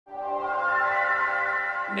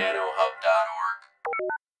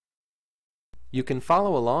You can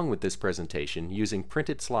follow along with this presentation using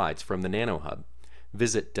printed slides from the NanoHub.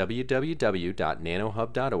 Visit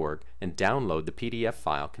www.nanohub.org and download the PDF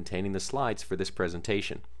file containing the slides for this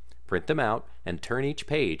presentation. Print them out and turn each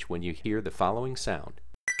page when you hear the following sound.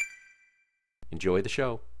 Enjoy the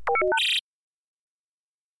show.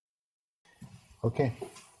 Okay,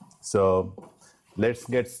 so let's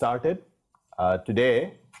get started.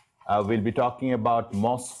 Today we'll be talking about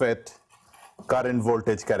MOSFET current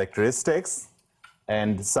voltage characteristics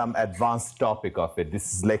and some advanced topic of it.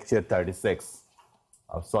 This is lecture 36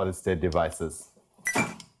 of solid state devices.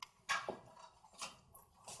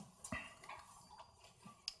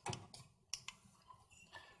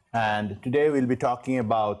 And today we'll be talking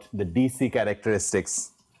about the DC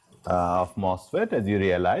characteristics of MOSFET. As you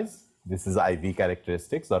realize, this is IV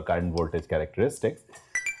characteristics or current voltage characteristics.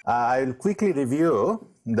 I will quickly review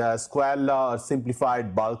the square law or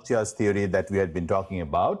simplified bulk charge theory that we had been talking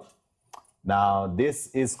about. Now, this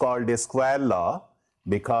is called a square law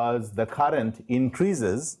because the current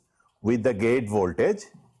increases with the gate voltage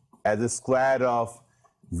as a square of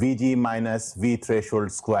Vg minus V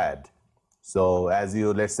threshold squared. So, as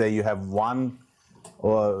you, let's say you have one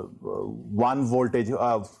voltage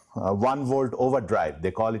of 1 volt overdrive, they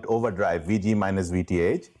call it overdrive, Vg minus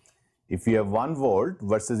Vth. If you have 1 volt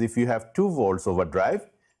versus if you have 2 volts overdrive,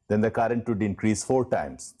 then the current would increase 4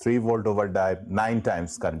 times. 3 volt overdrive, 9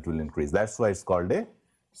 times current will increase. That's why it's called a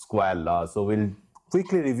square law. So we'll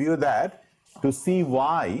quickly review that to see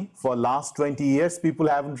why for last 20 years people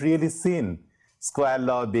haven't really seen square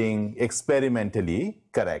law being experimentally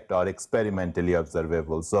correct or experimentally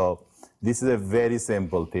observable. So this is a very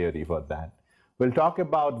simple theory for that. We'll talk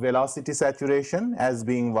about velocity saturation as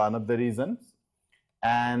being one of the reasons,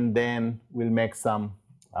 and then we'll make some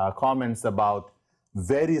comments about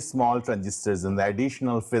very small transistors and the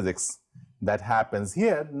additional physics that happens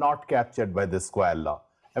here, not captured by the square law.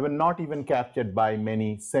 I mean, not even captured by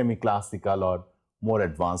many semi-classical or more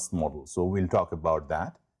advanced models. So we'll talk about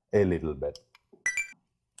that a little bit.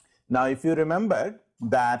 Now, if you remember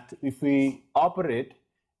that if we operate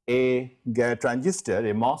a transistor,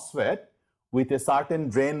 a MOSFET, with a certain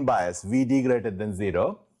drain bias, Vd greater than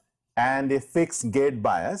 0, and a fixed gate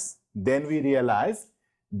bias, then we realize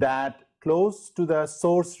that close to the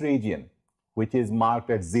source region, which is marked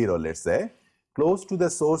at 0, let's say, close to the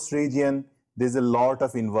source region, there's a lot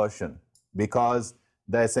of inversion because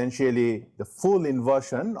essentially the full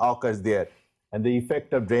inversion occurs there and the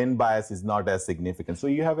effect of drain bias is not as significant. So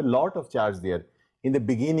you have a lot of charge there in the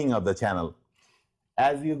beginning of the channel.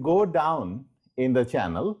 As you go down in the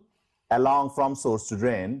channel, along from source to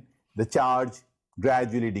drain, the charge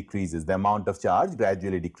gradually decreases. The amount of charge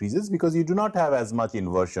gradually decreases because you do not have as much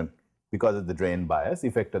inversion because of the drain bias,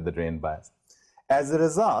 effect of the drain bias. As a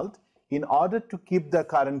result, in order to keep the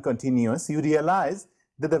current continuous, you realize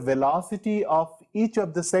that the velocity of each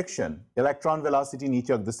of the section, electron velocity in each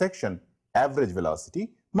of the section, average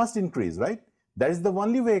velocity, must increase, right? That is the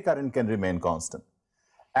only way current can remain constant.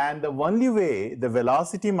 And the only way the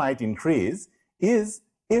velocity might increase is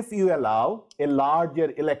if you allow a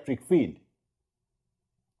larger electric field.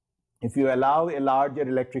 If you allow a larger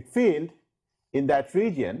electric field in that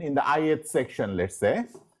region, in the ith section, let's say,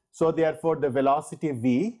 so therefore the velocity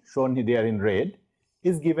V, shown here in red,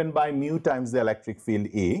 is given by mu times the electric field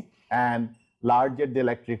E, and larger the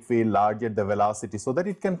electric field, larger the velocity, so that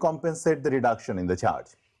it can compensate the reduction in the charge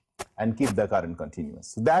and keep the current continuous.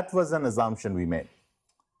 So that was an assumption we made.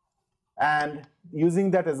 And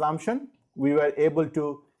using that assumption, we were able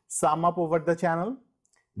to sum up over the channel,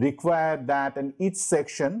 require that in each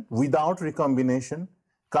section, without recombination,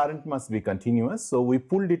 current must be continuous. So we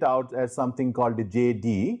pulled it out as something called a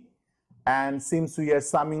JD, and since we are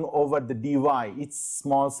summing over the dy, each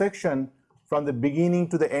small section from the beginning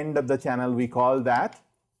to the end of the channel, we call that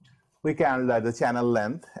the channel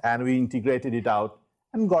length, and we integrated it out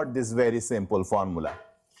and got this very simple formula.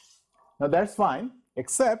 Now that's fine,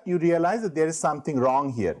 except you realize that there is something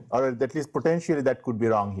wrong here, or at least potentially that could be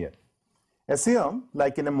wrong here. Assume,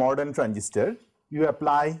 like in a modern transistor, you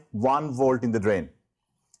apply 1 volt in the drain.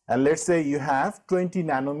 And let's say you have 20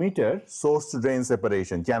 nanometer source to drain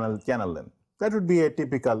separation, channel length. That would be a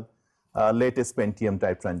typical latest Pentium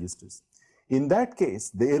type transistors. In that case,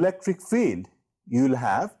 the electric field you will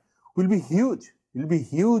have will be huge. It will be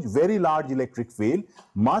huge, very large electric field,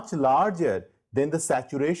 much larger than the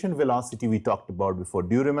saturation velocity we talked about before.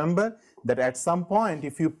 Do you remember that at some point,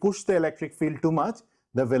 if you push the electric field too much,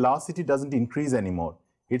 the velocity doesn't increase anymore.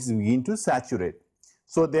 It's begin to saturate.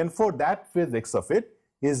 So therefore, that physics of it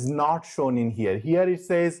is not shown in here. Here it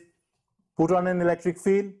says, put on an electric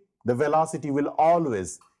field, the velocity will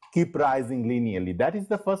always keep rising linearly. That is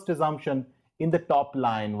the first assumption in the top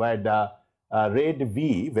line, where the rate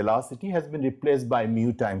v, velocity, has been replaced by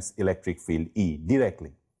mu times electric field E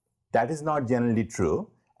directly. That is not generally true,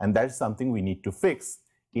 and that is something we need to fix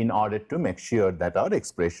in order to make sure that our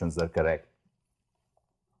expressions are correct.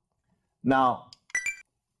 Now,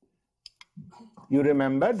 you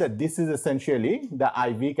remember that this is essentially the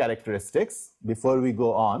IV characteristics before we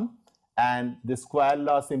go on, and the square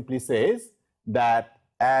law simply says that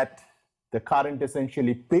at the current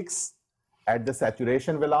essentially peaks at the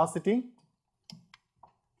saturation velocity,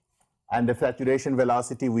 and the saturation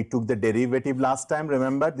velocity, we took the derivative last time.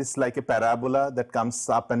 Remember, this is like a parabola that comes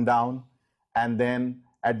up and down, and then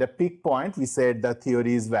at the peak point we said the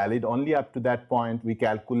theory is valid only up to that point. We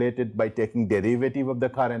calculated by taking derivative of the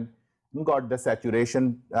current, got the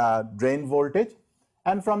saturation drain voltage,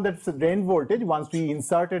 and from that drain voltage, once we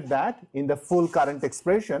inserted that in the full current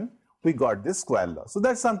expression, we got this square law. So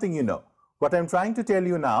that's something you know. What I'm trying to tell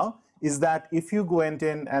you now is that if you went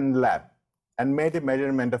in and lab and made a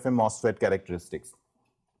measurement of a MOSFET characteristics,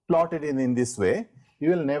 plotted in this way, you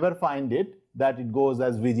will never find it that it goes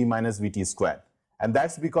as Vg minus Vt squared. And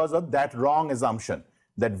that's because of that wrong assumption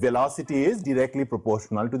that velocity is directly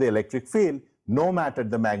proportional to the electric field, no matter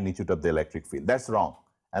the magnitude of the electric field. That's wrong,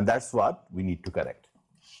 and that's what we need to correct.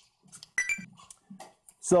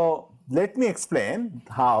 So let me explain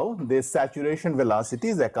how this saturation velocity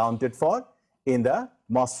is accounted for in the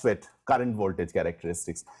MOSFET current voltage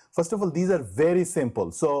characteristics. First of all, these are very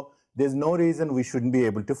simple, so there's no reason we shouldn't be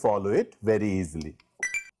able to follow it very easily.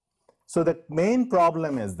 So the main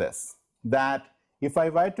problem is this, that if I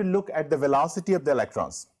were to look at the velocity of the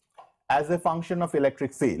electrons as a function of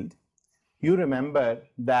electric field, you remember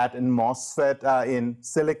that in MOSFET, in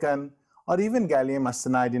silicon, or even gallium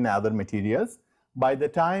arsenide in other materials, by the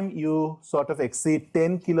time you sort of exceed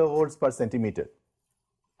 10 kilovolts per centimeter,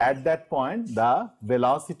 at that point, the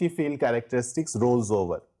velocity field characteristics rolls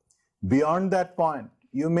over. Beyond that point,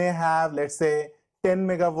 you may have, let's say, 10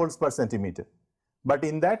 megavolts per centimeter. But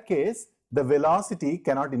in that case, the velocity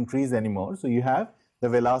cannot increase anymore. So you have the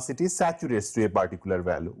velocity saturates to a particular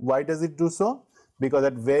value. Why does it do so? Because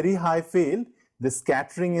at very high field, the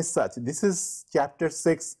scattering is such. This is chapter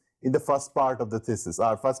 6 in the first part of the thesis,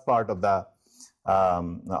 or first part of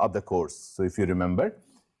the course. So if you remember.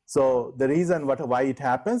 So the reason why it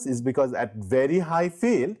happens is because at very high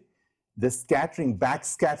field, the scattering, back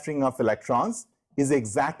scattering of electrons is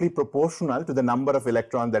exactly proportional to the number of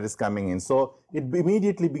electrons that is coming in. So it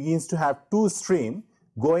immediately begins to have two streams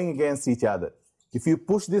going against each other. If you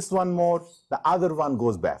push this one more, the other one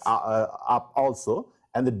goes back up also,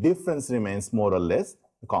 and the difference remains more or less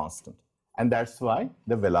constant. And that's why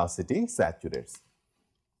the velocity saturates.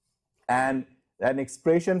 And an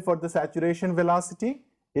expression for the saturation velocity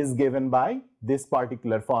is given by this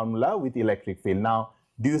particular formula with electric field. Now,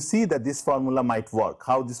 do you see that this formula might work?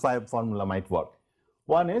 How this formula might work?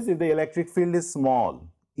 One is if the electric field is small,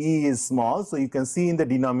 E is small, so you can see in the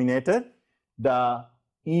denominator the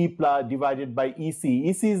E plus divided by EC.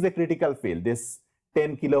 EC is the critical field, this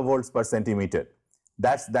 10 kilovolts per centimeter.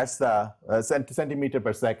 That's the centimeter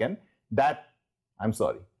per second. That, I'm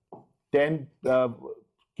sorry, 10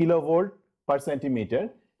 kilovolt per centimeter.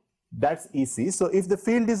 That's EC. So if the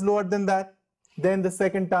field is lower than that, then the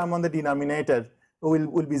second term on the denominator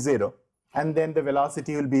will be 0. And then the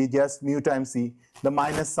velocity will be just mu times C. The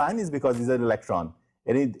minus sign is because this is an electron.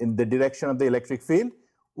 In the direction of the electric field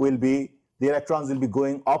will be, the electrons will be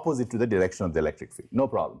going opposite to the direction of the electric field. No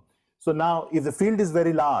problem. So now if the field is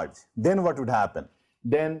very large, then what would happen?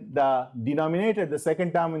 Then the denominator, the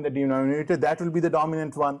second term in the denominator, that will be the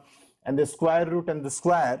dominant one. And the square root and the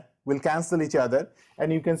square will cancel each other,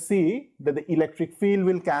 and you can see that the electric field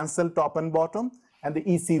will cancel top and bottom, and the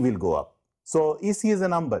EC will go up. So EC is a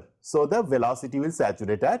number, so the velocity will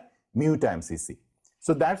saturate at mu times EC.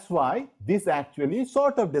 So that's why this actually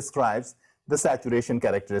sort of describes the saturation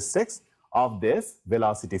characteristics of this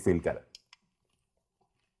velocity field current.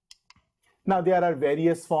 Now there are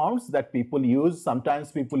various forms that people use.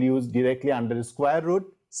 Sometimes people use directly under the square root,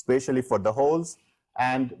 especially for the holes.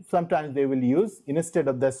 And sometimes they will use, instead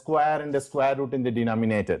of the square and the square root in the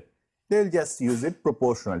denominator, they'll just use it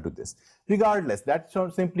proportional to this. Regardless, that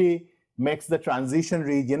simply makes the transition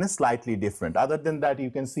region slightly different. Other than that, you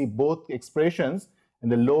can see both expressions in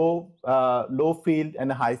the low field and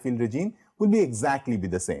the high field regime will be exactly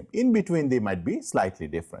the same. In between, they might be slightly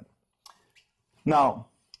different. Now,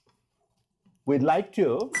 we'd like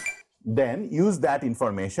to then use that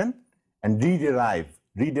information and rederive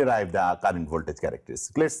the current voltage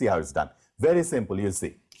characteristic. Let's see how it's done. Very simple, you'll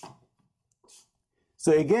see.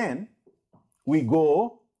 So again, we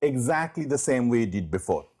go exactly the same way we did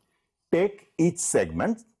before. Take each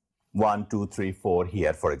segment, 1, 2, 3, 4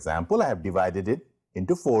 here, for example. I have divided it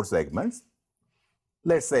into 4 segments.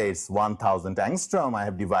 Let's say it's 1000 angstrom. I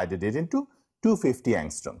have divided it into 250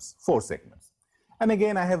 angstroms, 4 segments. And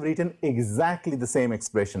again, I have written exactly the same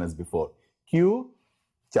expression as before. Q,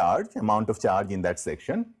 charge, amount of charge in that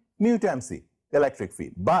section, mu times C, electric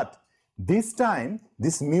field. But this time,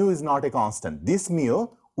 this mu is not a constant. This mu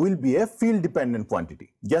will be a field-dependent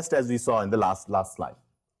quantity, just as we saw in the last slide.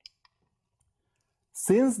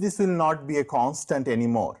 Since this will not be a constant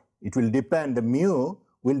anymore, it will depend, the mu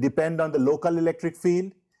will depend on the local electric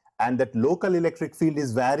field, and that local electric field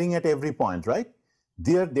is varying at every point, right?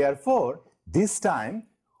 Therefore, this time,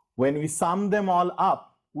 when we sum them all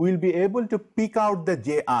up, we will be able to pick out the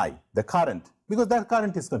Ji, the current, because that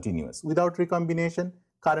current is continuous. Without recombination,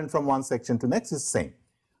 current from one section to next is same.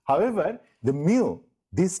 However, the mu,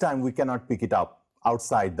 this time we cannot pick it up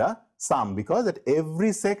outside the sum, because at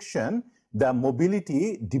every section, the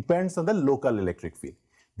mobility depends on the local electric field.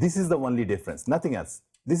 This is the only difference, nothing else.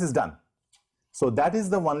 This is done. So that is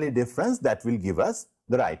the only difference that will give us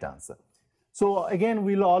the right answer. So again,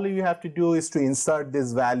 all you have to do is to insert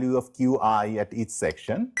this value of Qi at each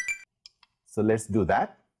section. So let's do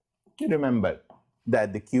that. You remember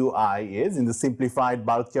that the Qi is, in the simplified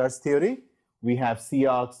bulk charge theory, we have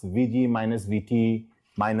Cox Vg minus Vt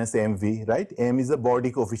minus Mv, right? M is the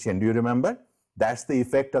Bordy coefficient, do you remember? That's the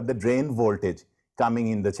effect of the drain voltage coming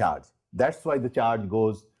in the charge. That's why the charge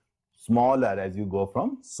goes smaller as you go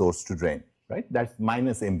from source to drain, right? That's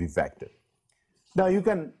minus Mv factor. Now you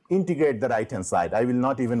can integrate the right hand side. I will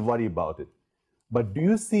not even worry about it. But do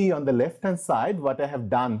you see on the left hand side what I have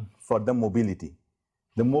done for the mobility?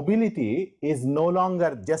 The mobility is no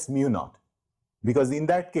longer just mu naught, because in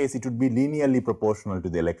that case it would be linearly proportional to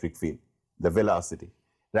the electric field, the velocity.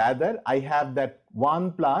 Rather, I have that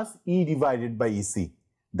 1 plus E divided by EC,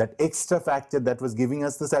 that extra factor that was giving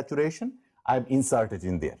us the saturation, I have inserted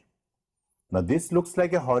in there. Now this looks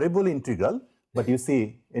like a horrible integral, but you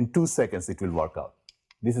see in 2 seconds it will work out.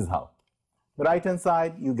 This is how. The right hand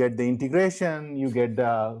side, you get the integration, you get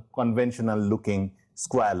the conventional looking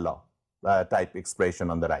square law type expression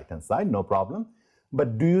on the right hand side, no problem.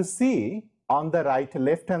 But do you see on the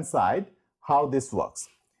left hand side how this works?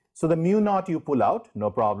 So the mu naught you pull out,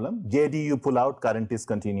 no problem. JD you pull out, current is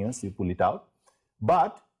continuous, you pull it out.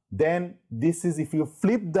 But then this is, if you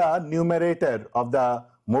flip the numerator of the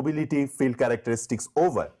mobility field characteristics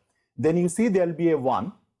over, then you see there will be a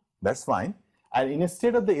 1, that's fine. And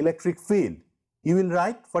instead of the electric field, you will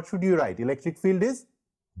write, what should you write? Electric field is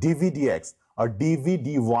dV dx or dV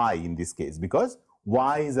dy in this case, because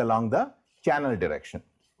y is along the channel direction.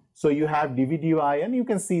 So you have dV dy, and you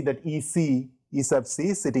can see that EC, E sub C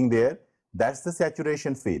is sitting there. That's the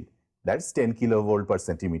saturation field. That's 10 kilovolt per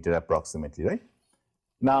centimeter approximately, right?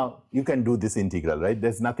 Now you can do this integral, right?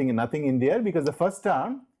 There's nothing in there, because the first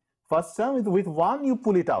term is with 1 you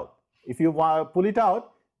pull it out. If you pull it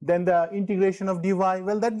out, then the integration of dy,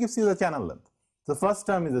 well, that gives you the channel length. The first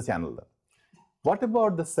term is the channel length. What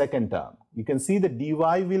about the second term? You can see the dy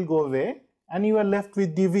will go away and you are left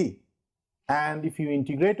with dv. And if you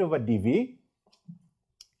integrate over dv,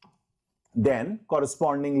 then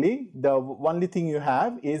correspondingly, the only thing you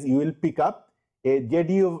have is you will pick up a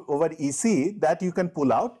jd over ec that you can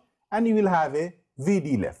pull out, and you will have a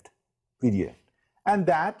vd left, and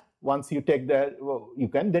that once you take the, you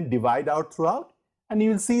can then divide out throughout, and you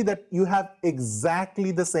will see that you have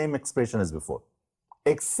exactly the same expression as before,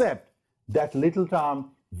 except that little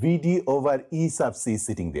term vd over e sub c is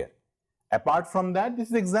sitting there. Apart from that, this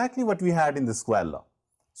is exactly what we had in the square law.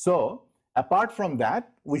 So apart from that,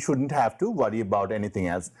 we shouldn't have to worry about anything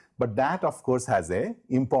else, but that of course has a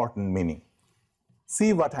important meaning.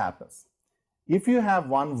 See what happens. If you have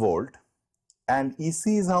 1 volt and EC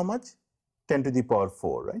is how much? 10 to the power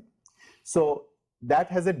 4, right? So that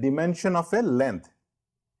has a dimension of a length.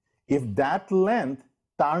 If that length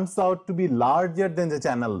turns out to be larger than the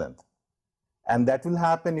channel length, and that will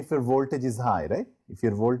happen if your voltage is high, right? If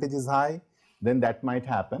your voltage is high, then that might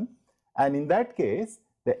happen. And in that case,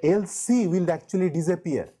 the LC will actually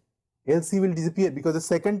disappear. LC will disappear because the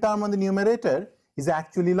second term on the numerator is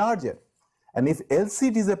actually larger. And if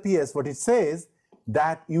LC disappears, what it says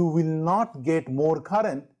that you will not get more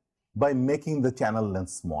current by making the channel length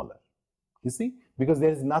smaller. You see, because there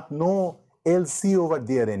is no LC over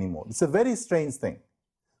there anymore. It's a very strange thing.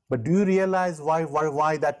 But do you realize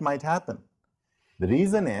why that might happen? The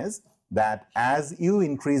reason is that as you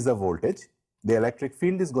increase the voltage, the electric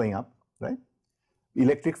field is going up, right?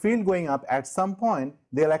 Electric field going up, at some point,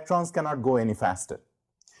 the electrons cannot go any faster.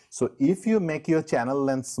 So if you make your channel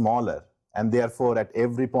length smaller, and therefore at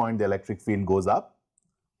every point the electric field goes up?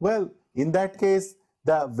 Well, in that case,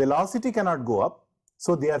 the velocity cannot go up,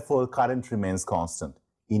 so therefore current remains constant,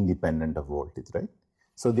 independent of voltage, right?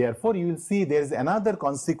 So therefore you will see there is another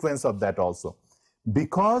consequence of that also.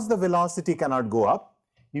 Because the velocity cannot go up,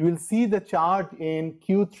 you will see the charge in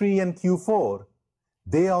Q3 and Q4,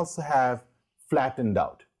 they also have flattened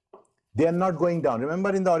out. They are not going down.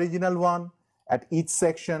 Remember in the original one, at each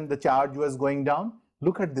section the charge was going down?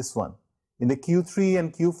 Look at this one. In the Q3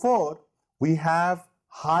 and Q4, we have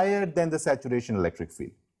higher than the saturation electric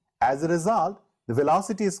field. As a result, the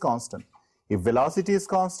velocity is constant. If velocity is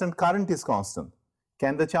constant, current is constant.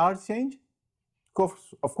 Can the charge change?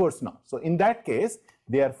 Of course not. So in that case,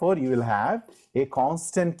 therefore, you will have a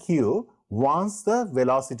constant Q once the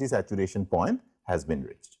velocity saturation point has been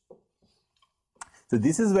reached. So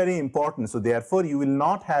this is very important. So therefore, you will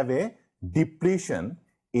not have a depletion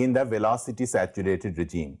in the velocity saturated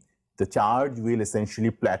regime. The charge will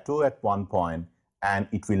essentially plateau at one point and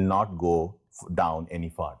it will not go down any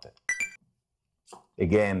further.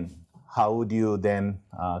 Again, how would you then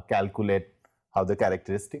calculate how the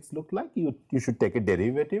characteristics look like? You should take a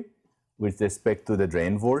derivative with respect to the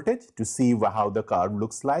drain voltage to see how the curve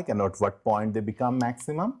looks like and at what point they become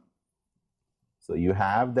maximum. So you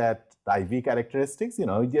have that IV characteristics,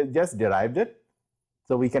 you just derived it.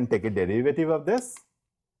 So we can take a derivative of this.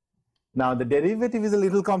 Now the derivative is a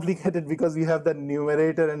little complicated because we have the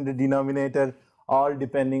numerator and the denominator all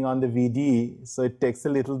depending on the VD. So it takes a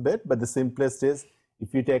little bit, but the simplest is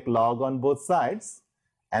if you take log on both sides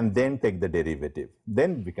and then take the derivative,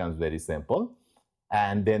 then it becomes very simple.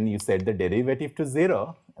 And then you set the derivative to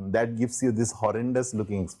 0, and that gives you this horrendous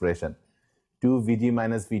looking expression, 2 Vg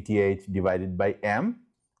minus Vth divided by m,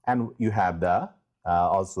 and you have the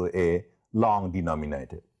also a long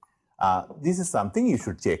denominator. This is something you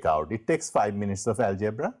should check out. It takes 5 minutes of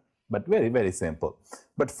algebra, but very, very simple.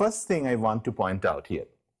 But first thing I want to point out here,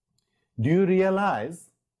 do you realize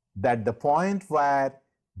that the point where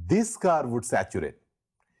this curve would saturate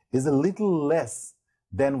is a little less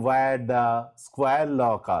than where the square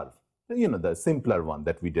law curve, the simpler one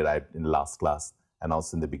that we derived in the last class and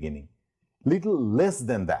also in the beginning, little less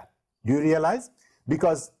than that. Do you realize?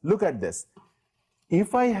 Because look at this.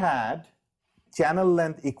 If I had channel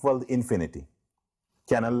length equal infinity,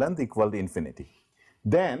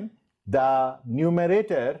 then the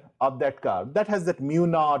numerator of that curve, that has that mu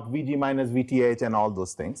naught, Vg minus Vth and all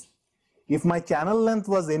those things. If my channel length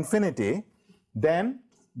was infinity, then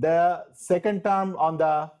the second term on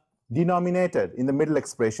the denominator in the middle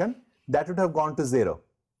expression, that would have gone to 0.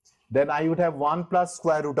 Then I would have 1 plus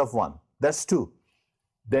square root of 1. That's 2.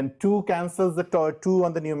 Then 2 cancels the 2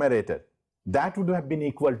 on the numerator. That would have been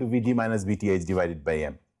equal to Vg minus Vth divided by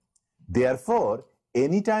m. Therefore,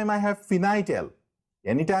 anytime I have finite L,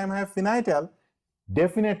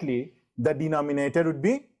 definitely the denominator would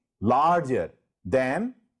be larger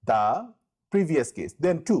than the previous case,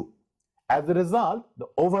 than 2. As a result, the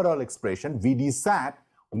overall expression Vd sat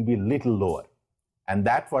will be a little lower. And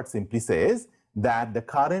that what simply says that the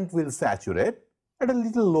current will saturate at a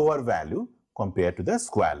little lower value compared to the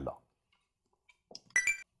square law.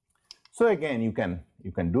 So again, you can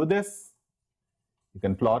do this. You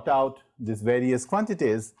can plot out these various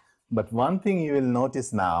quantities. But one thing you will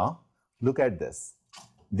notice now, look at this.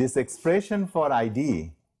 This expression for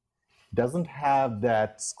ID doesn't have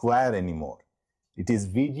that square anymore. It is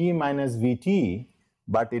Vg minus Vt,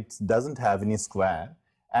 but it doesn't have any square.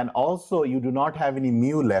 And also, you do not have any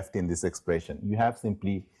mu left in this expression. You have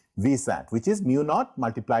simply Vsat, which is mu naught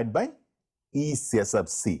multiplied by E sub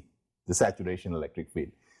C, the saturation electric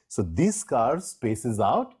field. So this curve spaces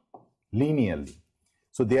out linearly.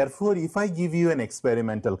 So therefore, if I give you an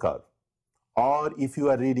experimental curve, or if you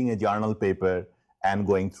are reading a journal paper and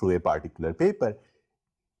going through a particular paper,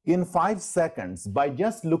 in 5 seconds, by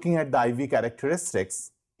just looking at the IV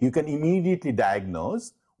characteristics, you can immediately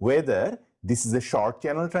diagnose whether this is a short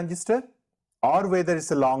channel transistor or whether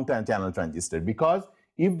it's a long channel transistor. Because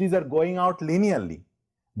if these are going out linearly,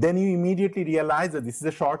 then you immediately realize that this is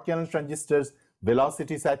a short channel transistor's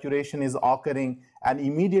velocity saturation is occurring, and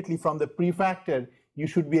immediately from the prefactor, you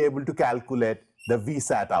should be able to calculate the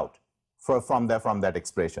Vsat out from that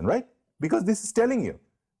expression, right? Because this is telling you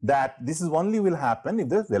that this is only will happen if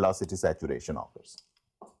the velocity saturation occurs.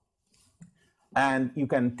 And you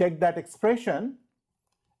can take that expression,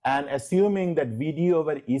 and assuming that Vd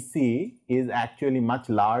over EC is actually much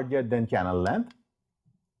larger than channel length,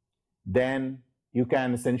 then you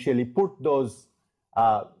can essentially put those,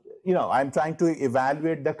 I'm trying to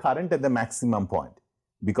evaluate the current at the maximum point,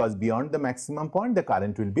 because beyond the maximum point, the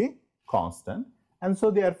current will be constant. And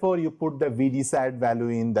so therefore you put the VDSAT value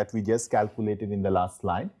in that we just calculated in the last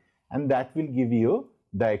slide, and that will give you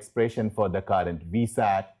the expression for the current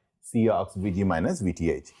VSAT, Cox, Vg minus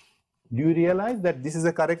Vth. Do you realize that this is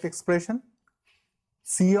a correct expression?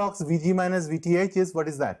 Cox, Vg minus Vth is, what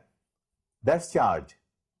is that? That's charge,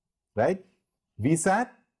 right? VSAT,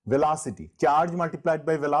 velocity. Charge multiplied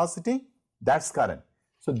by velocity, that's current.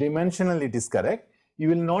 So dimensionally it is correct. You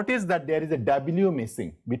will notice that there is a W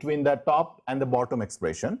missing between the top and the bottom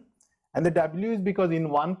expression. And the W is because in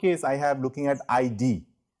one case I have looking at ID,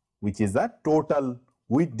 which is the total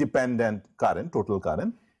width dependent current, total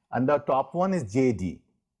current. And the top one is JD,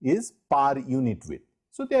 is per unit width.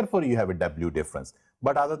 So therefore you have a W difference.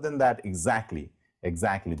 But other than that, exactly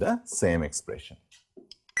the same expression.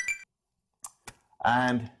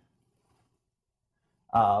 And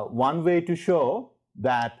one way to show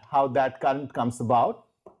that how that current comes about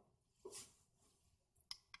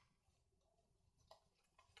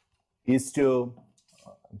is to,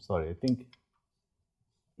 I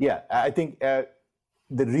think the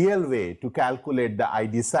real way to calculate the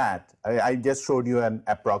IDSAT, I just showed you an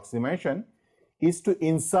approximation, is to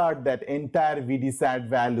insert that entire VDSAT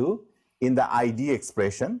value in the ID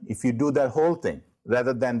expression. If you do the whole thing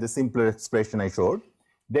rather than the simpler expression I showed,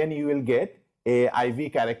 then you will get a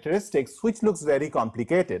IV characteristics which looks very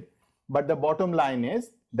complicated. But the bottom line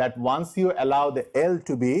is that once you allow the L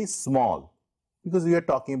to be small, because we are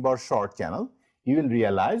talking about short channel, you will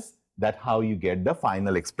realize that how you get the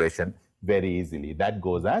final expression very easily. That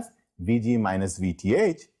goes as Vg minus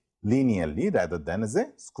Vth linearly rather than as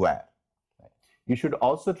a square. You should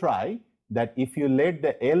also try that if you let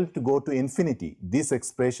the L to go to infinity, this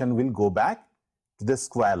expression will go back to the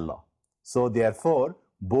square law. So therefore,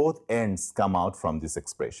 both ends come out from this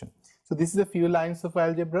expression. So this is a few lines of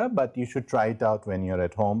algebra, but you should try it out when you're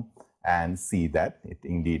at home and see that it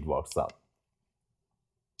indeed works out.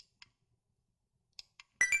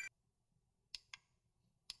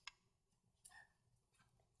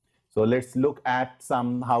 So let's look at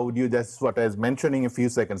some, how would you, that's what I was mentioning a few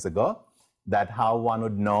seconds ago, that how one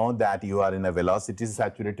would know that you are in a velocity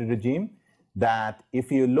saturated regime, that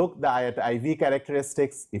if you look at IV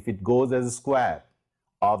characteristics, if it goes as a square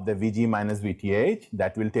of the Vg minus Vth,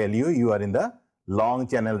 that will tell you you are in the long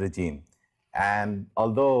channel regime. And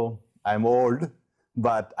although I'm old,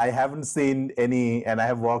 but I haven't seen any, and I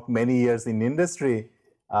have worked many years in industry,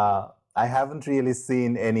 I haven't really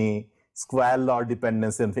seen any square law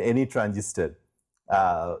dependence in any transistor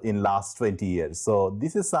in last 20 years. So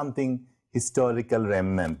this is something historical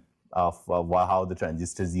remnant of how the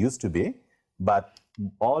transistors used to be, but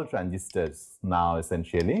all transistors now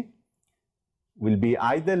essentially will be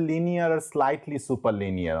either linear or slightly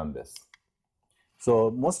superlinear on this. So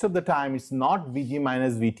most of the time it's not Vg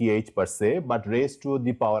minus Vth per se, but raised to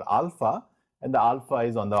the power alpha, and the alpha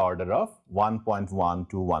is on the order of 1.1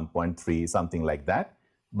 to 1.3, something like that,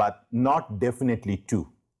 but not definitely 2,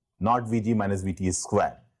 not Vg minus Vt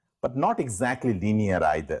square, but not exactly linear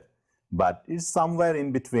either, but it's somewhere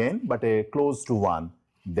in between, but a close to 1,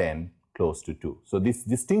 then close to 2. So this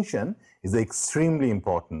distinction is extremely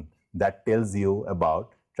important. That tells you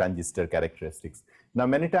about transistor characteristics. Now,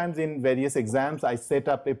 many times in various exams, I set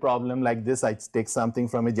up a problem like this. I take something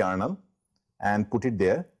from a journal and put it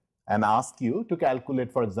there and ask you to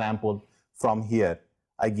calculate, for example, from here,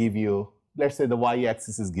 I give you, let's say the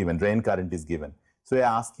y-axis is given, drain current is given. So I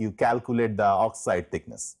ask you, calculate the oxide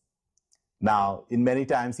thickness. Now, in many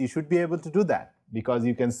times, you should be able to do that because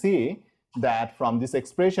you can see that from this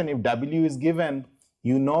expression, if W is given,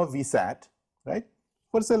 you know VSAT, right?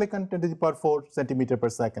 For silicon, 10 to the power 4 centimeter per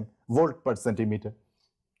second, volt per centimeter.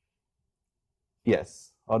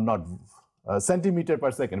 Yes, or not, centimeter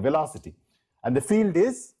per second, velocity. And the field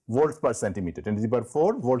is volts per centimeter, 10 to the power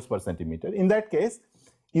 4 volts per centimeter. In that case,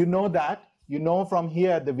 you know that, you know from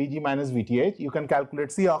here the Vg minus Vth, you can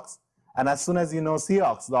calculate Cox. And as soon as you know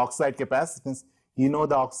Cox, the oxide capacitance, you know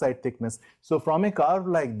the oxide thickness. So from a curve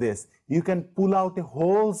like this, you can pull out a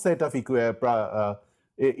whole set of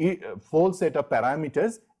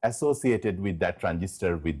parameters associated with that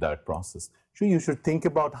transistor, with that process. So you should think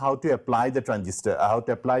about how to apply the transistor, how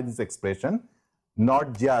to apply this expression,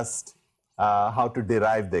 not just how to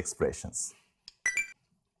derive the expressions.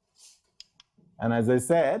 And as I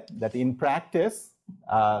said, that in practice,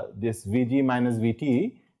 this Vg minus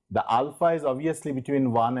Vt, the alpha is obviously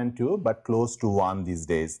between 1 and 2, but close to 1 these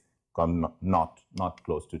days, not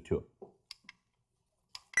close to 2.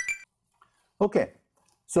 Okay.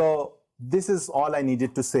 So this is all I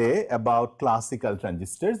needed to say about classical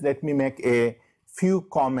transistors. Let me make a few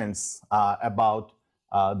comments about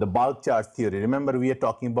the bulk charge theory. Remember, we are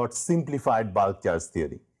talking about simplified bulk charge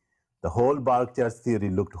theory. The whole bulk charge theory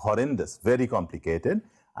looked horrendous, very complicated.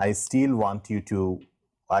 I still want you to,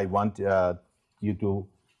 you to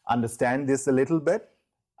understand this a little bit,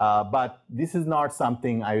 but this is not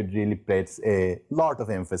something I would really place a lot of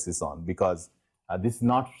emphasis on, because this is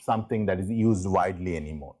not something that is used widely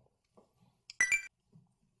anymore.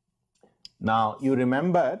 Now, you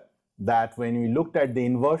remember that when we looked at the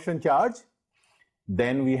inversion charge,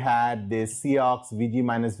 then we had this Cox Vg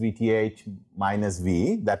minus Vth minus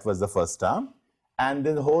V, that was the first term, and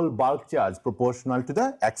then the whole bulk charge proportional to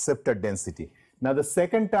the accepted density. Now, the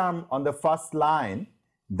second term on the first line,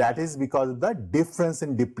 that is because of the difference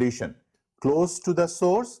in depletion. Close to the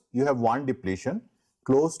source, you have one depletion.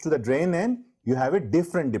 Close to the drain end, you have a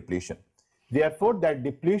different depletion. Therefore, that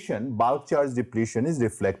depletion, bulk charge depletion, is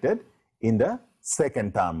reflected in the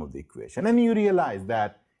second term of the equation. And you realize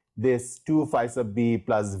that this 2 phi sub b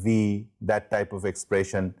plus v, that type of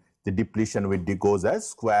expression, the depletion width goes as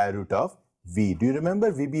square root of v. Do you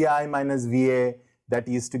remember vbi minus va? That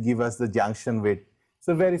used to give us the junction width.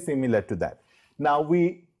 So very similar to that. Now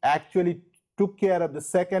we actually took care of the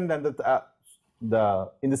second and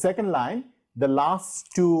in the second line, the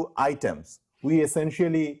last two items, we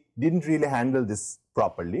essentially didn't really handle this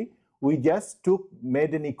properly. We just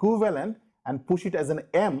made an equivalent and push it as an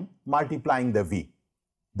m multiplying the v.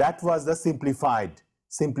 That was the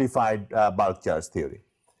simplified bulk charge theory.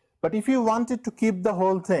 But if you wanted to keep the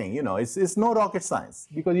whole thing, you know, it's no rocket science,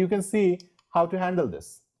 because you can see how to handle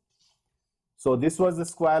this. So this was the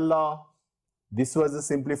square law, this was the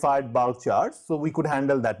simplified bulk charge, so we could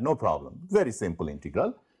handle that no problem. Very simple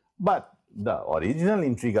integral. But the original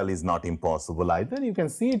integral is not impossible either. You can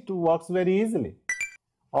see it works very easily.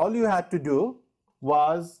 All you had to do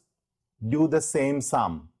was do the same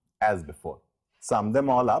sum as before. Sum them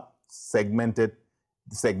all up, segment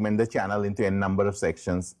the channel into n number of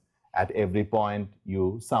sections. At every point,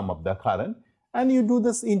 you sum up the current, and you do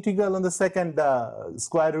this integral on the second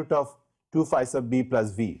square root of 2 phi sub b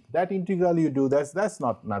plus v. That integral you do, that's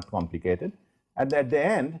not complicated. And at the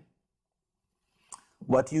end,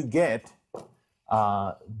 what you get,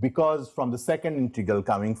 because from the second integral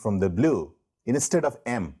coming from the blue, instead of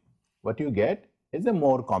m, what you get is a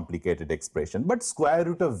more complicated expression, but square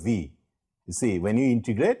root of v. You see, when you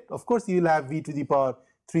integrate, of course, you will have v to the power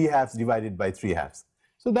 3 halves divided by 3 halves.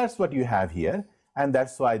 So that's what you have here, and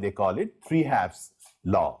that's why they call it 3 halves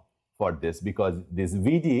law for this, because this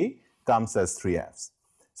Vd comes as 3 halves.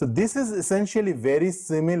 So this is essentially very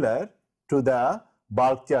similar to the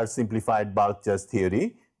bulk charge, simplified bulk charge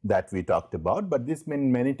theory that we talked about, but this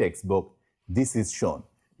in many textbooks, this is shown.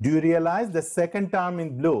 Do you realize the second term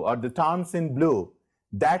in blue, or the terms in blue,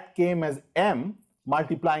 that came as m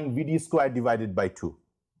multiplying Vd squared divided by 2.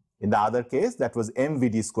 In the other case, that was m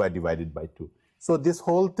Vd squared divided by 2. So this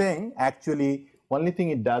whole thing, actually, only thing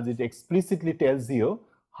it does, it explicitly tells you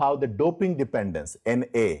how the doping dependence, Na,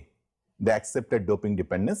 the accepted doping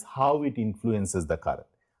dependence, how it influences the current.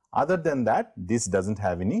 Other than that, this doesn't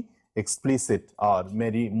have any explicit or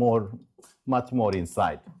much more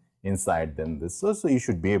insight than this. So you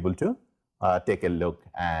should be able to take a look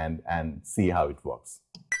and see how it works.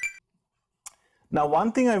 Now,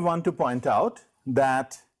 one thing I want to point out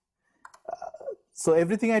that, so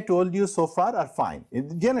everything I told you so far are fine,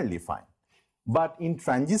 it's generally fine. But in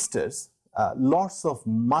transistors, lots of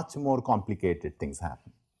much more complicated things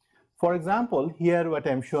happen. For example, here what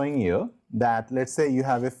I'm showing you, that let's say you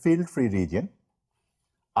have a field-free region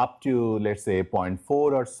up to, let's say, 0.4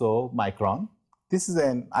 or so micron. This is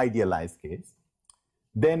an idealized case.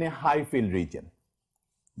 Then a high field region.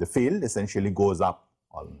 The field essentially goes up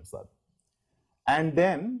all of a sudden. And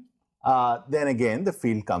then again, the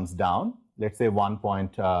field comes down, let's say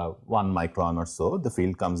 1.1 micron or so, the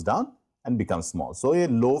field comes down and becomes small. So a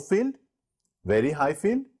low field, very high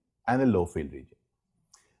field, and a low field region.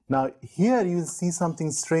 Now here you will see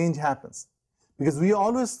something strange happens, because we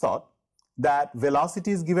always thought that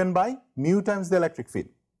velocity is given by mu times the electric field.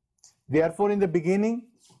 Therefore, in the beginning,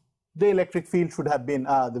 the electric field should have been,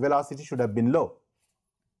 the velocity should have been low.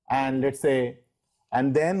 And let's say,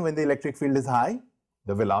 and then when the electric field is high,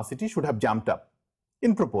 the velocity should have jumped up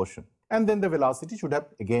in proportion. And then the velocity should have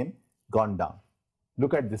again gone down.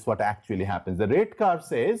 Look at this, what actually happens. The rate curve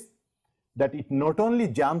says that it not only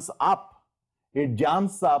jumps up, it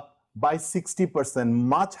jumps up by 60%,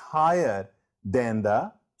 much higher than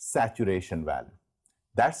the saturation value.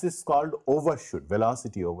 That is called overshoot,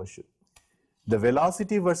 velocity overshoot. The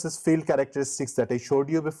velocity versus field characteristics that I showed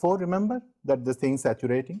you before, remember that the thing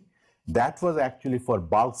saturating, that was actually for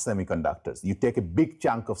bulk semiconductors. You take a big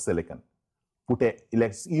chunk of silicon, put a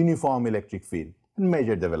uniform electric field and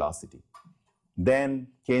measure the velocity. Then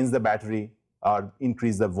change the battery, or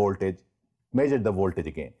increase the voltage, measure the voltage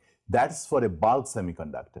again. That's for a bulk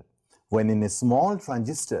semiconductor. When in a small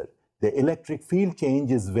transistor, the electric field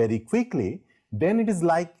changes very quickly, then it is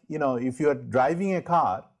like, if you are driving a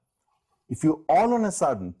car, if you all on a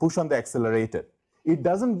sudden push on the accelerator, it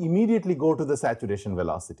doesn't immediately go to the saturation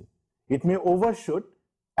velocity. It may overshoot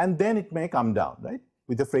and then it may come down, right?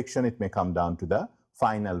 With the friction, it may come down to the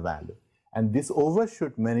final value. And this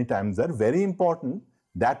overshoot many times are very important.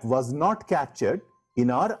 That was not captured in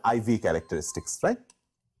our IV characteristics, right?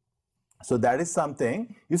 So that is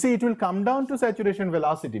something, you see, it will come down to saturation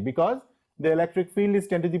velocity because the electric field is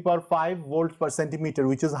 10 to the power 5 volts per centimeter,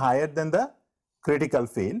 which is higher than the critical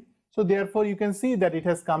field. So therefore, you can see that it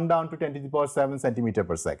has come down to 10 to the power 7 centimeter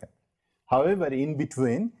per second. However, in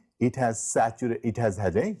between, it has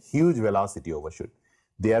had a huge velocity overshoot.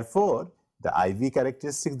 Therefore, the IV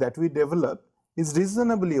characteristics that we develop is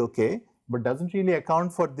reasonably okay, but doesn't really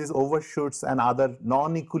account for these overshoots and other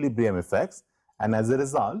non-equilibrium effects, and as a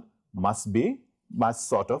result, must be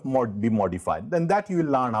modified. Then that you will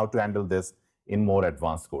learn how to handle this in more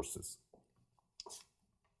advanced courses.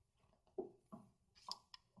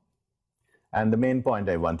 And the main point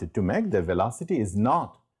I wanted to make, the velocity is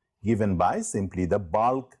not given by simply the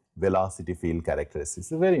bulk velocity field characteristics.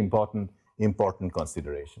 It's a very important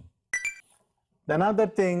consideration. The another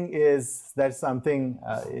thing is that something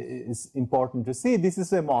is important to see. This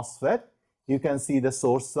is a MOSFET. You can see the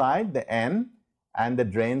source side, the N, and the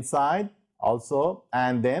drain side also,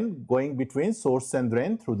 and then going between source and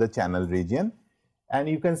drain through the channel region. And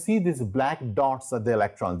you can see these black dots are the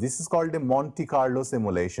electrons. This is called a Monte Carlo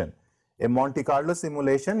simulation. A Monte Carlo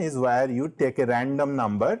simulation is where you take a random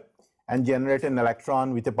number and generate an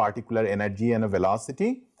electron with a particular energy and a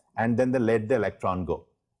velocity, and then let the electron go.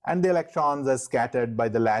 And the electrons are scattered by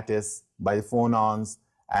the lattice, by phonons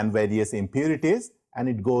and various impurities, and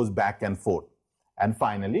it goes back and forth. And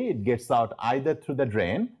finally, it gets out either through the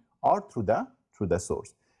drain or through the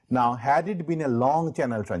source. Now, had it been a long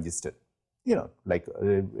channel transistor, like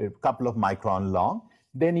a couple of micron long,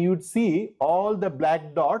 then you'd see all the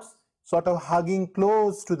black dots sort of hugging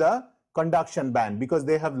close to the conduction band because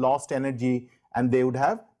they have lost energy and they would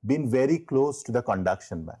have been very close to the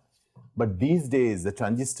conduction band. But these days, the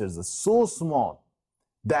transistors are so small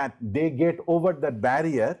that they get over that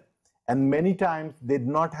barrier, and many times they do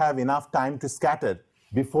not have enough time to scatter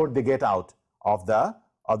before they get out of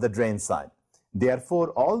the drain side. Therefore,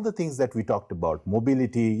 all the things that we talked about,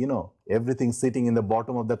 mobility, everything sitting in the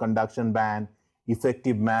bottom of the conduction band,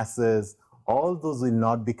 effective masses, all those will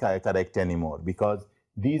not be correct anymore because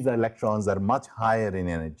these electrons are much higher in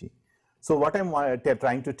energy. So what I'm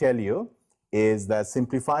trying to tell you is that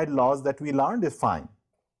simplified laws that we learned is fine.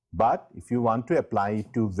 But if you want to apply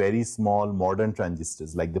it to very small modern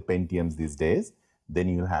transistors like the Pentiums these days, then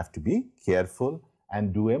you have to be careful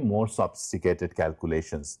and do a more sophisticated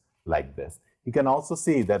calculations like this. You can also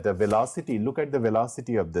see that the velocity, look at the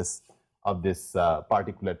velocity of this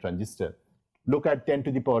particular transistor. Look at 10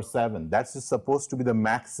 to the power 7. That's supposed to be the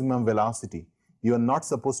maximum velocity. You are not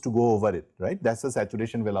supposed to go over it, right? That's the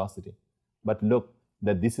saturation velocity. But look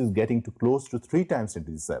that this is getting to close to 3 times 10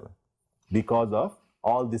 to the 7 because of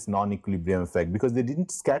all this non-equilibrium effect, because they didn't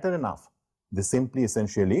scatter enough. They simply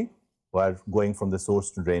essentially were going from the source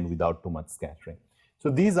to drain without too much scattering. So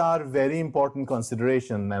these are very important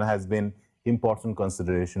consideration and has been important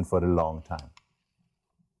consideration for a long time.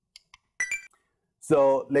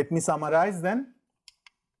 So let me summarize then.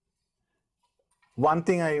 One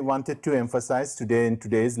thing I wanted to emphasize today in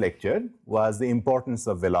today's lecture was the importance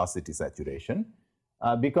of velocity saturation,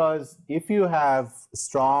 because if you have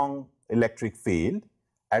strong electric field,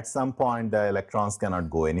 at some point the electrons cannot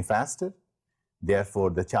go any faster.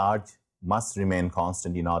 Therefore, the charge must remain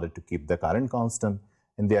constant in order to keep the current constant,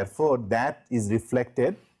 and therefore that is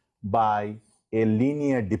reflected by a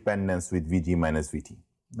linear dependence with Vg minus Vt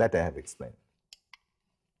that I have explained.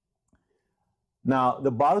 Now,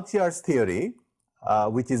 the bulk charge theory,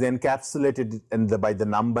 which is encapsulated by the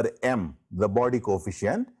number m, the body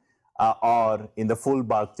coefficient, or in the full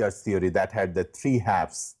bulk charge theory that had the 3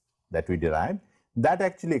 halves that we derived, that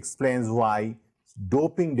actually explains why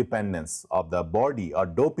doping dependence of the body or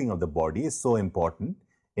doping of the body is so important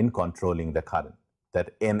in controlling the current.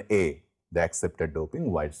 That Na, the accepted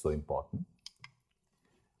doping, why it's so important.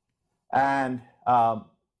 And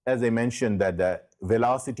as I mentioned, that the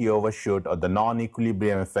velocity overshoot or the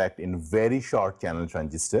non-equilibrium effect in very short channel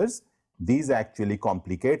transistors, these actually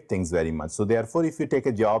complicate things very much. So therefore, if you take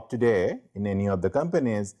a job today in any of the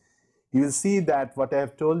companies, you will see that what I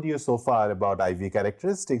have told you so far about IV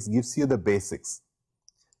characteristics gives you the basics.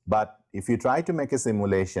 But if you try to make a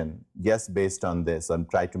simulation just based on this and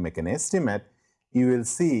try to make an estimate, you will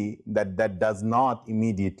see that that does not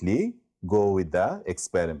immediately go with the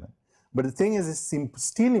experiment. But the thing is, it's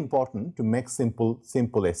still important to make simple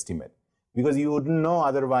estimate, because you wouldn't know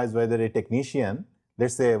otherwise whether a technician,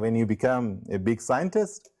 let's say when you become a big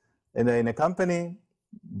scientist in a company,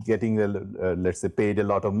 getting, let's say, paid a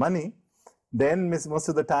lot of money, then most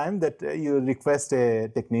of the time that you request a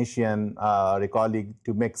technician or a colleague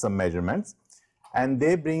to make some measurements, and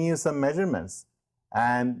they bring you some measurements,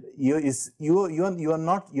 and you are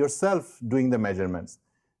not yourself doing the measurements.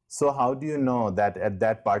 So how do you know that at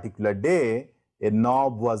that particular day a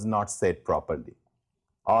knob was not set properly,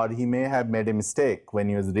 or he may have made a mistake when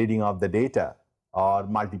he was reading off the data, or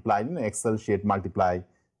multiplied in Excel sheet, multiply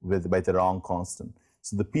by the wrong constant.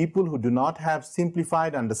 So the people who do not have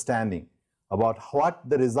simplified understanding about what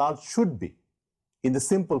the result should be, in the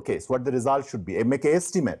simple case, what the result should be, make an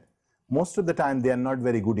estimate, most of the time they are not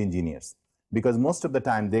very good engineers, because most of the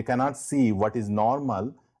time they cannot see what is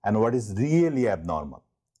normal and what is really abnormal,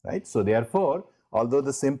 right? So therefore, although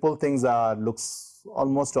the simple things looks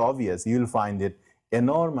almost obvious, you will find it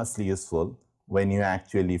enormously useful when you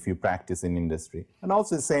actually, if you practice in industry. And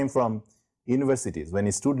also the same from universities. When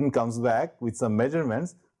a student comes back with some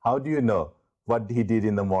measurements, how do you know what he did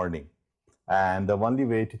in the morning? And the only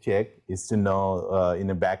way to check is to know in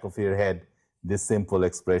the back of your head this simple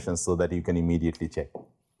expression so that you can immediately check.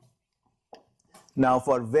 Now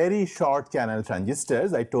for very short channel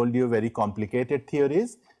transistors, I told you very complicated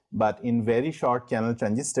theories, but in very short channel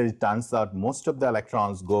transistors, it turns out most of the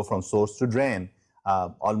electrons go from source to drain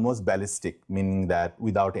almost ballistic, meaning that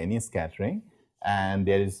without any scattering. And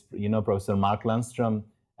there is, Professor Mark Lundstrom,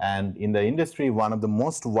 and in the industry, one of the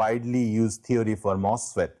most widely used theory for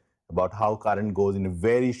MOSFET about how current goes in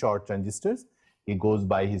very short transistors. It goes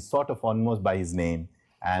by almost by his name,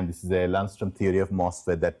 and this is a Lundstrom theory of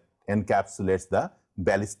MOSFET that encapsulates the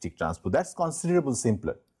ballistic transport. That's considerably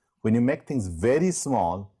simpler. When you make things very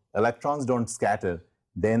small, electrons don't scatter,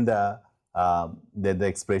 then the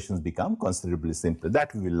expressions become considerably simpler.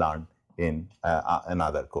 That we will learn in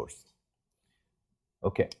another course.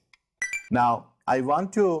 Okay. Now,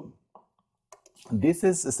 this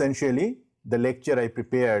is essentially the lecture I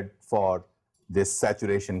prepared for this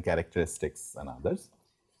saturation characteristics and others.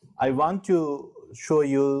 I want to show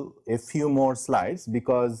you a few more slides,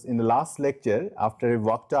 because in the last lecture, after I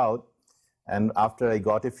walked out and after I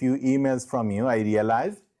got a few emails from you, I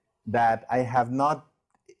realized that I have not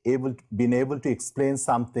been able to explain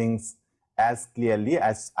some things as clearly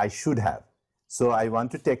as I should have. So I want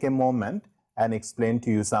to take a moment and explain to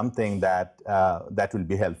you something that will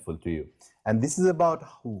be helpful to you. And this is about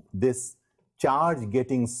this charge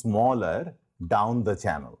getting smaller down the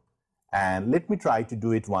channel. And let me try to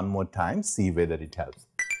do it one more time, see whether it helps.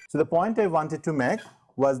 So the point I wanted to make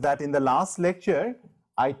was that in the last lecture,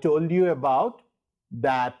 I told you about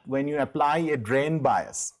that when you apply a drain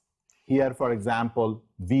bias, here for example,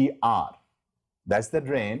 VR, that's the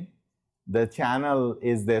drain, the channel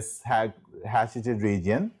is this hashed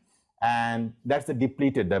region, and that's the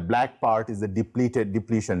depleted, the black part is the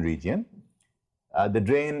depletion region. The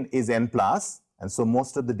drain is N plus, and so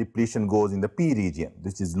most of the depletion goes in the P region,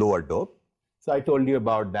 which is lower dope. So I told you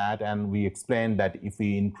about that, and we explained that if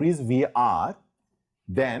we increase VR,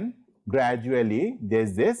 then gradually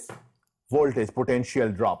there's this voltage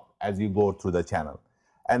potential drop as you go through the channel.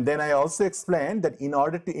 And then I also explained that in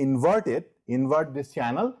order to invert this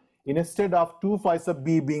channel, instead of 2 phi sub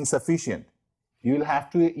B being sufficient, you will have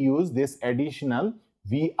to use this additional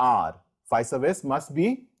VR. Phi sub S must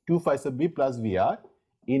be 2 phi sub B plus VR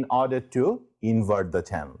in order to invert the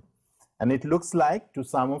channel. And it looks like to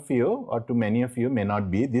some of you or to many of you may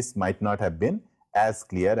not be, this might not have been as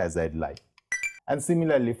clear as I'd like. And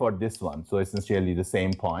similarly for this one, so essentially the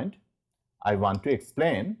same point, I want to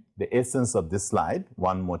explain the essence of this slide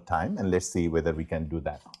one more time, and let's see whether we can do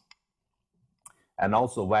that. And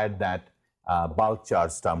also where that bulk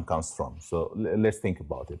charge term comes from. So let's think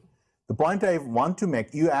about it. The point I want to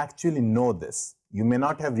make, you actually know this. You may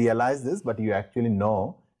not have realized this, but you actually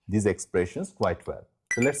know these expressions quite well.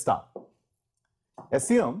 So let's start.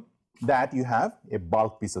 Assume that you have a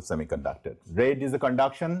bulk piece of semiconductor. Red is the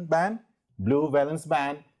conduction band, blue valence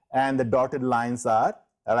band, and the dotted lines are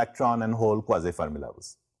electron and hole quasi-Fermi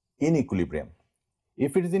levels in equilibrium.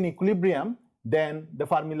 If it is in equilibrium, then the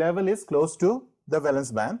Fermi level is close to the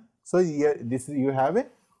valence band. So here, you have a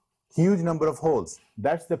huge number of holes.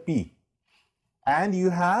 That's the P. And you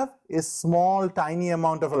have a small, tiny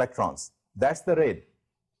amount of electrons. That's the red.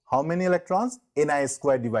 How many electrons? Ni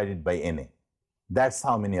squared divided by Na. That's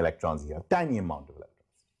how many electrons you have. Tiny amount of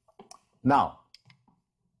electrons. Now,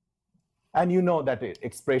 And you know that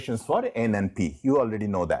expressions for N and P. You already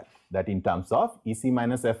know that in terms of EC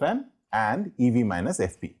minus Fn and EV minus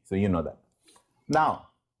Fp. So you know that. Now,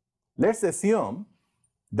 let's assume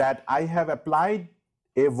that I have applied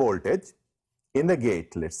a voltage in the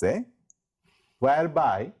gate, let's say,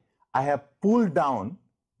 whereby I have pulled down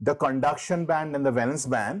the conduction band and the valence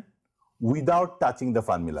band without touching the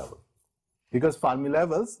Fermi level. Because Fermi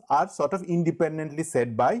levels are sort of independently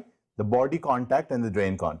set by the body contact and the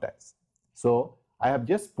drain contacts. So I have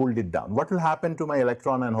just pulled it down. What will happen to my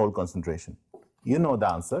electron and hole concentration? You know the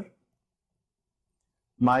answer.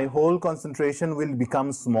 My hole concentration will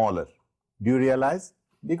become smaller. Do you realize?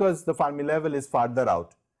 Because the Fermi level is farther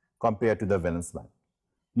out compared to the valence band.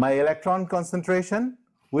 My electron concentration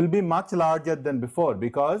will be much larger than before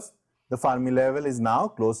because the Fermi level is now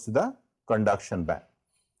close to the conduction band.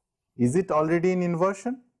 Is it already in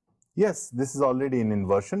inversion? Yes, this is already in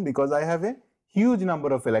inversion because I have a huge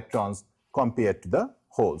number of electrons compared to the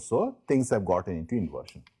hole. So things have gotten into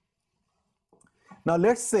inversion. Now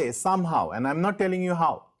let's say somehow, and I'm not telling you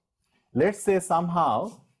how, let's say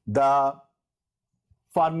somehow the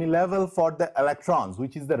Fermi level for the electrons,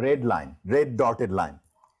 which is the red line, red dotted line,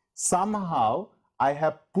 somehow I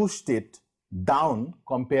have pushed it down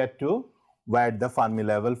compared to where the Fermi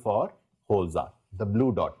level for holes are, the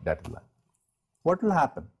blue dotted line. What will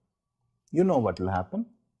happen? You know what will happen.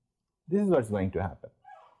 This is what's going to happen.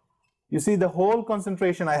 You see, the hole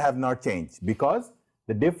concentration I have not changed because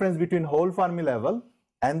the difference between hole Fermi level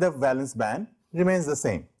and the valence band remains the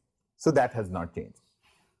same. So that has not changed.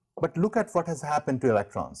 But look at what has happened to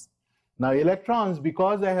electrons. Now electrons,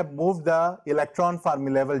 because I have moved the electron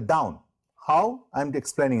Fermi level down. How? I'm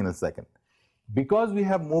explaining in a second. Because we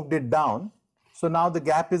have moved it down, so now the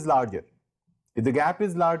gap is larger. If the gap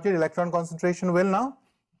is larger, electron concentration will now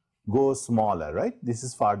go smaller, right? This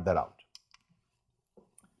is farther out.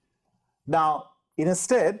 Now,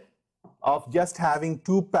 instead of just having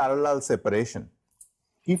two parallel separation,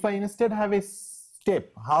 if I instead have a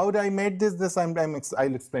step, how do I made this?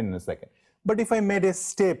 I'll explain in a second. But if I made a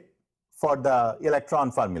step for the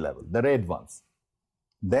electron Fermi level, the red ones,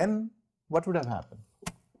 then what would have happened?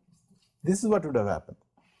 This is what would have happened.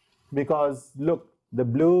 Because look, the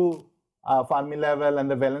blue Fermi level and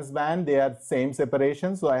the valence band, they are same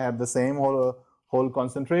separation, so I have the same hole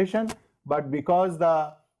concentration. But because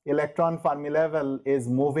the electron Fermi level is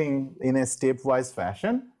moving in a stepwise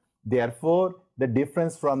fashion, therefore the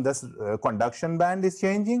difference from this conduction band is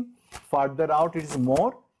changing. Further out it is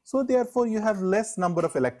more, so therefore you have less number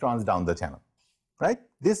of electrons down the channel, right?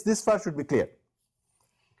 This far should be clear.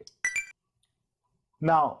 Okay.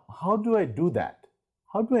 Now, how do I do that?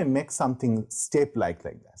 How do I make something step-like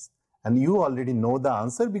like this? And you already know the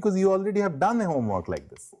answer because you already have done a homework like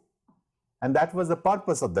this. And that was the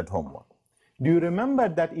purpose of that homework. Do you remember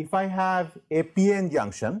that if I have a PN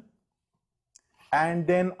junction and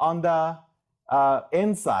then on the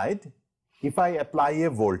N side, if I apply a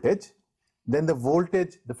voltage, then the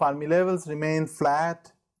voltage, the Fermi levels remain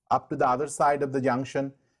flat up to the other side of the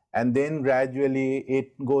junction, and then gradually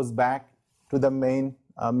it goes back to the main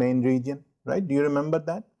region, right? Do you remember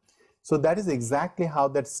that? So that is exactly how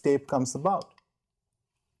that step comes about.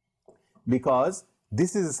 Because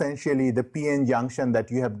this is essentially the PN junction that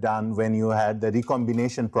you have done when you had the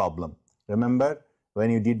recombination problem. Remember, when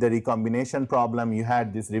you did the recombination problem, you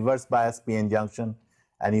had this reverse bias PN junction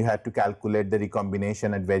and you had to calculate the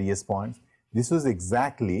recombination at various points. This was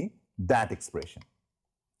exactly that expression.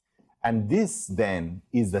 And this then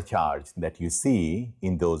is the charge that you see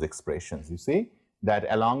in those expressions. You see that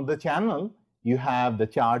along the channel, you have the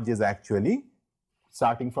charges actually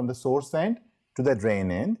starting from the source end to the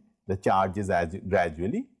drain end. The charge is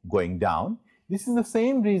gradually going down. This is the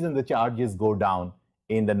same reason the charges go down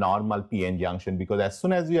in the normal PN junction, because as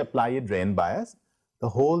soon as you apply a drain bias, the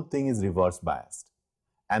whole thing is reverse biased.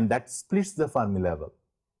 And that splits the Fermi level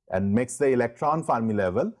and makes the electron Fermi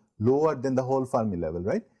level lower than the whole Fermi level,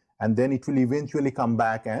 right? And then it will eventually come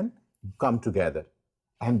back and come together.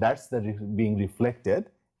 And that's being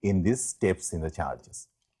reflected in these steps in the charges.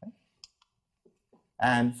 Okay?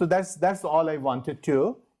 And so that's all I wanted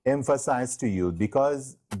to emphasize to you,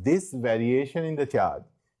 because this variation in the charge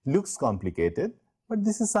looks complicated, but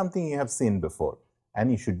this is something you have seen before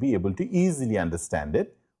and you should be able to easily understand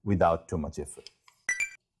it without too much effort.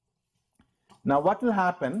 Now what will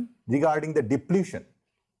happen regarding the depletion?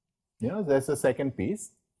 You know, there's a second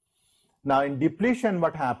piece. Now in depletion,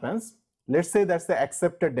 what happens? Let's say that's the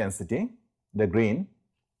accepted density, the green.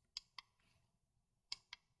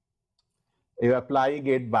 You apply a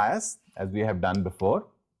gate bias as we have done before.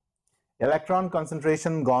 Electron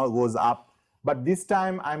concentration goes up, but this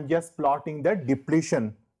time I'm just plotting the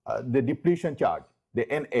depletion the depletion charge, the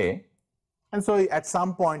Na, and so at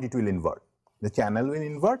some point it will invert. The channel will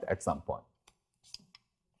invert at some point.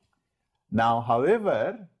 Now,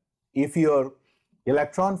 however, if your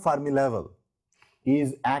electron Fermi level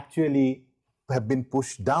is actually have been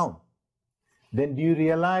pushed down, then do you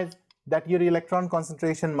realize that your electron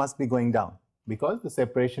concentration must be going down, because the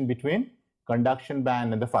separation between conduction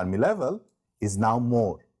band and the Fermi level is now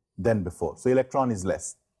more than before. So electron is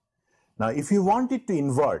less. Now, if you want it to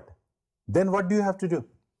invert, then what do you have to do?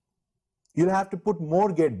 You'll have to put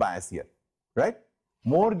more gate bias here, right?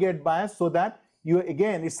 More gate bias, so that you,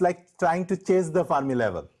 again, it's like trying to chase the Fermi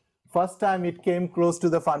level. First time it came close to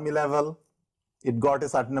the Fermi level, it got a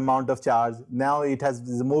certain amount of charge. Now it has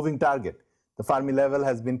a moving target. The Fermi level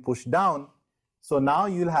has been pushed down. So now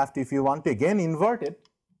you'll have to, if you want to again invert it,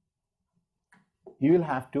 you will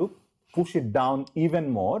have to push it down even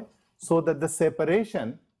more, so that the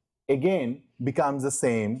separation again becomes the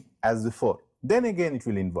same as before. Then again it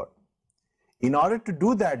will invert. In order to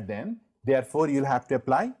do that, then, therefore, you'll have to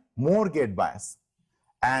apply more gate bias.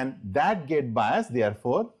 And that gate bias,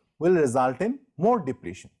 therefore, will result in more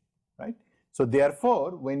depletion, right? So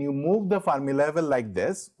therefore, when you move the Fermi level like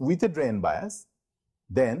this with a drain bias,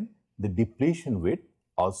 then the depletion width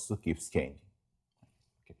also keeps changing.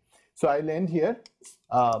 Okay. So I'll end here.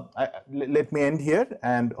 Let me end here,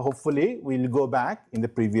 and hopefully we'll go back in the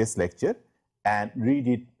previous lecture and read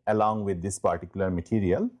it along with this particular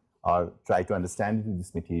material, or try to understand it with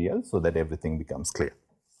this material, so that everything becomes clear.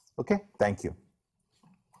 Okay, thank you.